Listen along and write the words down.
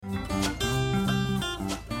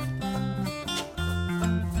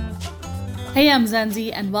Hey, I'm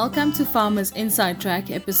Zanzi, and welcome to Farmers Inside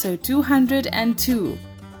Track, episode 202.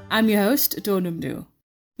 I'm your host, Donumdu.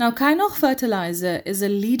 Now, Kynoch Fertilizer is a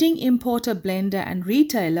leading importer, blender, and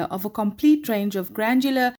retailer of a complete range of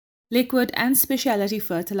granular, liquid, and specialty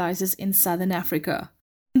fertilizers in Southern Africa.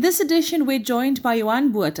 In this edition, we're joined by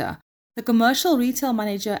Johan Botha, the commercial retail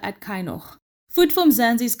manager at Kynoch. Food from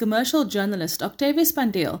Zanzi's commercial journalist, Octavius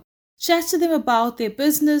Pandeel, chats to them about their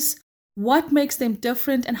business, what makes them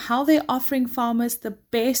different, and how they're offering farmers the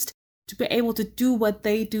best to be able to do what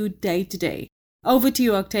they do day to day. Over to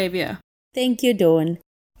you, Octavia. Thank you, Dawn.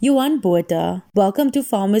 Johan Botha, welcome to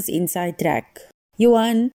Farmers Inside Track.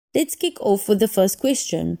 Johan, let's kick off with the first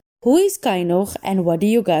question. Who is Kynoch and what do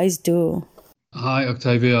you guys do? Hi,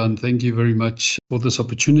 Octavia, and thank you very much for this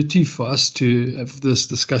opportunity for us to have this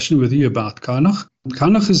discussion with you about Kynoch.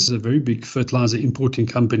 Kynoch is a very big fertilizer importing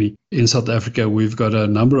company in South Africa. We've got a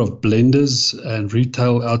number of blenders and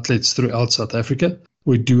retail outlets throughout South Africa.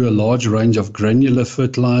 We do a large range of granular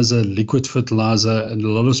fertilizer, liquid fertilizer, and a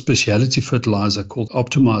lot of specialty fertilizer called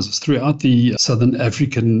optimizers throughout the Southern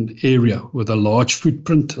African area with a large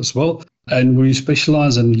footprint as well. And we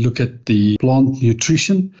specialize and look at the plant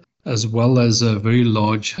nutrition, as well as a very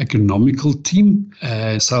large economical team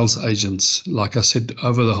and sales agents, like I said,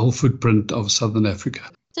 over the whole footprint of Southern Africa.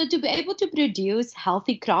 So to be able to produce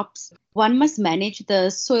healthy crops, one must manage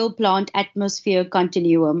the soil-plant atmosphere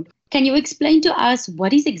continuum. Can you explain to us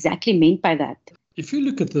what is exactly meant by that? If you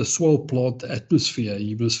look at the soil-plant atmosphere,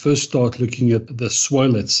 you must first start looking at the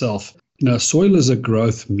soil itself. Soil is a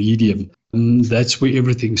growth medium. That's where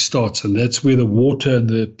everything starts, and that's where the water and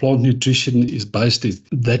the plant nutrition is based in.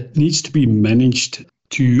 That needs to be managed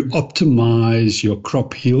to optimize your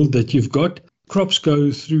crop yield that you've got. Crops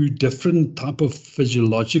go through different type of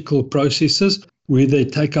physiological processes where they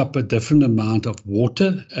take up a different amount of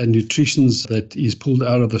water and nutrition that is pulled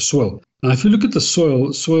out of the soil. Now, if you look at the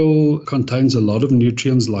soil contains a lot of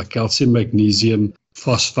nutrients like calcium, magnesium,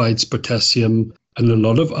 phosphates, potassium, and a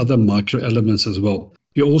lot of other microelements as well.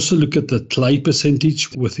 You also look at the clay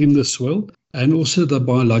percentage within the soil and also the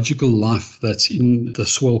biological life that's in the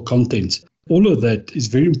soil contents. All of that is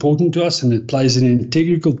very important to us, and it plays an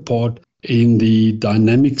integral part in the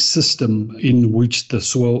dynamic system in which the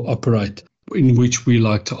soil operates, in which we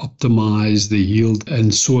like to optimize the yield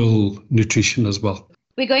and soil nutrition as well.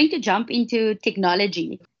 We're going to jump into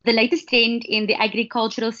technology. The latest trend in the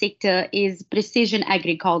agricultural sector is precision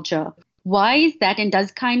agriculture. Why is that, and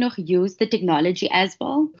does Kynoch use the technology as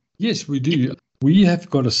well? Yes, we do. We have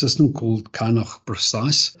got a system called Kynoch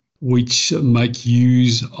Precise, which make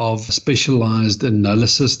use of specialized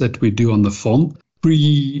analysis that we do on the farm,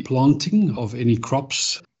 pre-planting of any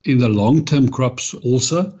crops, in the long-term crops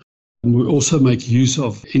also. And we also make use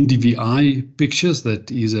of NDVI pictures,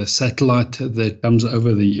 that is a satellite that comes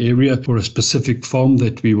over the area for a specific farm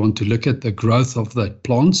that we want to look at the growth of that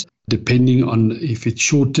plants. Depending on if it's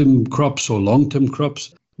short-term crops or long-term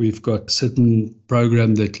crops, we've got a certain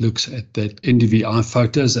program that looks at that NDVI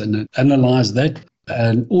photos and analyze that.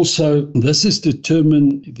 And also, this is to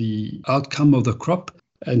determine the outcome of the crop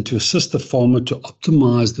and to assist the farmer to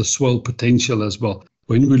optimize the soil potential as well.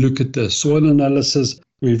 When we look at the soil analysis,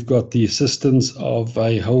 we've got the assistance of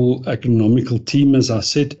a whole economical team, as I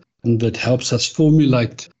said, and that helps us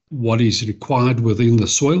formulate what is required within the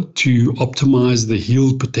soil to optimize the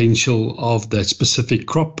yield potential of that specific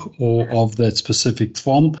crop or of that specific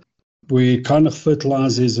farm. Where Kynoch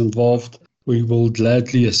fertilizer is involved, we will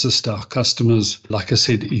gladly assist our customers. Like I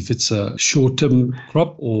said, if it's a short-term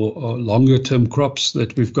crop or longer-term crops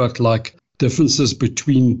that we've got, like differences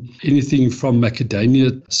between anything from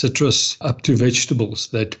macadamia, citrus, up to vegetables,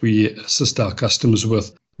 that we assist our customers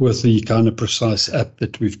with the Kynoch Precise app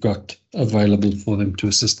that we've got available for them to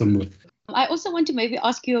assist them with. I also want to maybe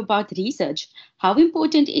ask you about research. How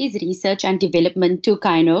important is research and development to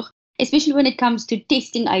Kynoch, especially when it comes to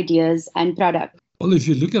testing ideas and product? Well, if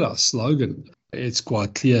you look at our slogan, it's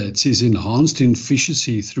quite clear. It says enhanced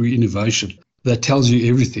efficiency through innovation. That tells you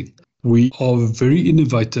everything. We are a very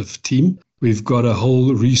innovative team. We've got a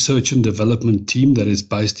whole research and development team that is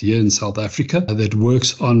based here in South Africa that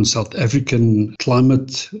works on South African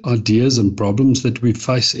climate ideas and problems that we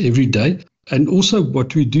face every day. And also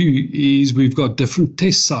what we do is we've got different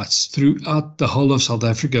test sites throughout the whole of South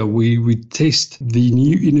Africa. We test the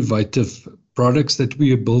new innovative products that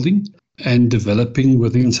we are building and developing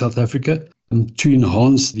within South Africa to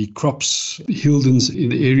enhance the crops yield in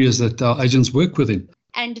the areas that our agents work within.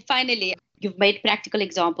 And finally, You've made practical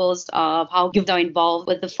examples of how you've now involved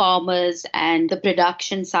with the farmers and the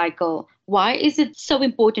production cycle. Why is it so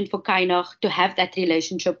important for Kainog to have that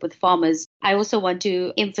relationship with farmers? I also want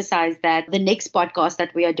to emphasize that the next podcast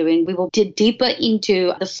that we are doing, we will dig deeper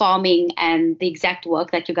into the farming and the exact work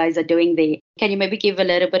that you guys are doing there. Can you maybe give a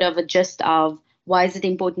little bit of a gist of why is it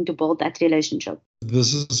important to build that relationship?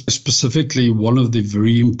 This is specifically one of the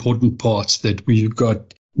very important parts, that we've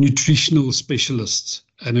got nutritional specialists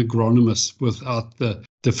and agronomists without the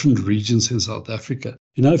different regions in South Africa.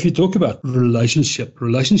 If you talk about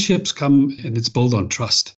relationships come and it's built on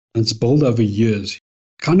trust. And it's built over years.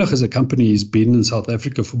 Kainog as a company has been in South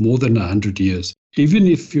Africa for more than 100 years. Even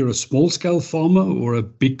if you're a small-scale farmer or a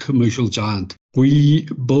big commercial giant, we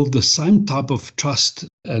build the same type of trust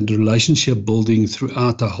and relationship building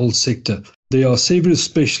throughout the whole sector. There are several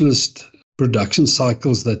specialist production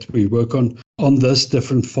cycles that we work on these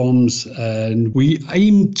different farms, and we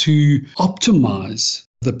aim to optimize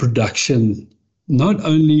the production not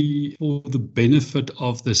only for the benefit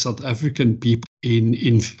of the South African people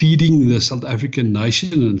in feeding the South African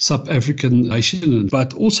nation and sub-African nation,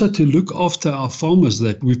 but also to look after our farmers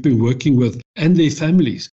that we've been working with and their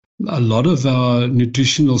families. A lot of our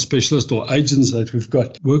nutritional specialists or agents that we've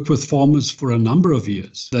got work with farmers for a number of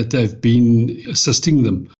years, that they've been assisting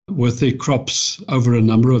them with their crops over a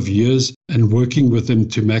number of years and working with them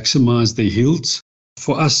to maximize their yields.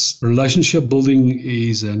 For us, relationship building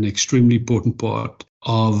is an extremely important part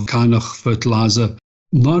of Kainog fertilizer,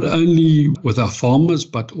 not only with our farmers,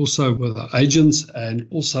 but also with our agents and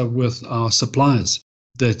also with our suppliers.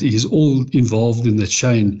 That is all involved in the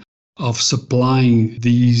chain of supplying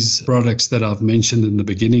these products that I've mentioned in the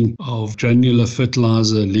beginning of granular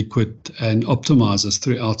fertilizer, liquid and optimizers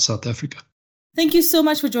throughout South Africa. Thank you so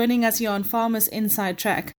much for joining us here on Farmers Inside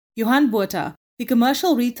Track. Johan Botha, the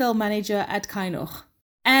Commercial Retail Manager at Kainog.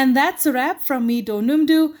 And that's a wrap from me,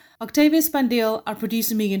 Donumdu, Octavius Pandeel, our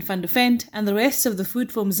producer Megan van der Vent, and the rest of the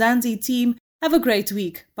Food for Mzansi team. Have a great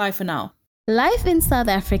week. Bye for now. Life in South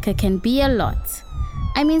Africa can be a lot.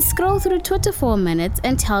 Scroll through Twitter for a minute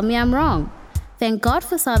and tell me I'm wrong. Thank God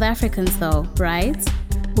for South Africans though, right?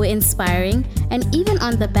 We're inspiring, and even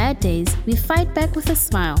on the bad days, we fight back with a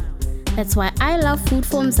smile. That's why I love Food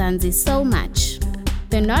for Mzansi so much.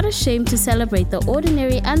 They're not ashamed to celebrate the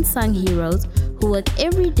ordinary unsung heroes who work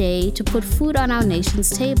every day to put food on our nation's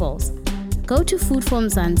tables. Go to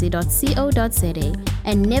foodformzansi.co.za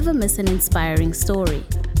and never miss an inspiring story.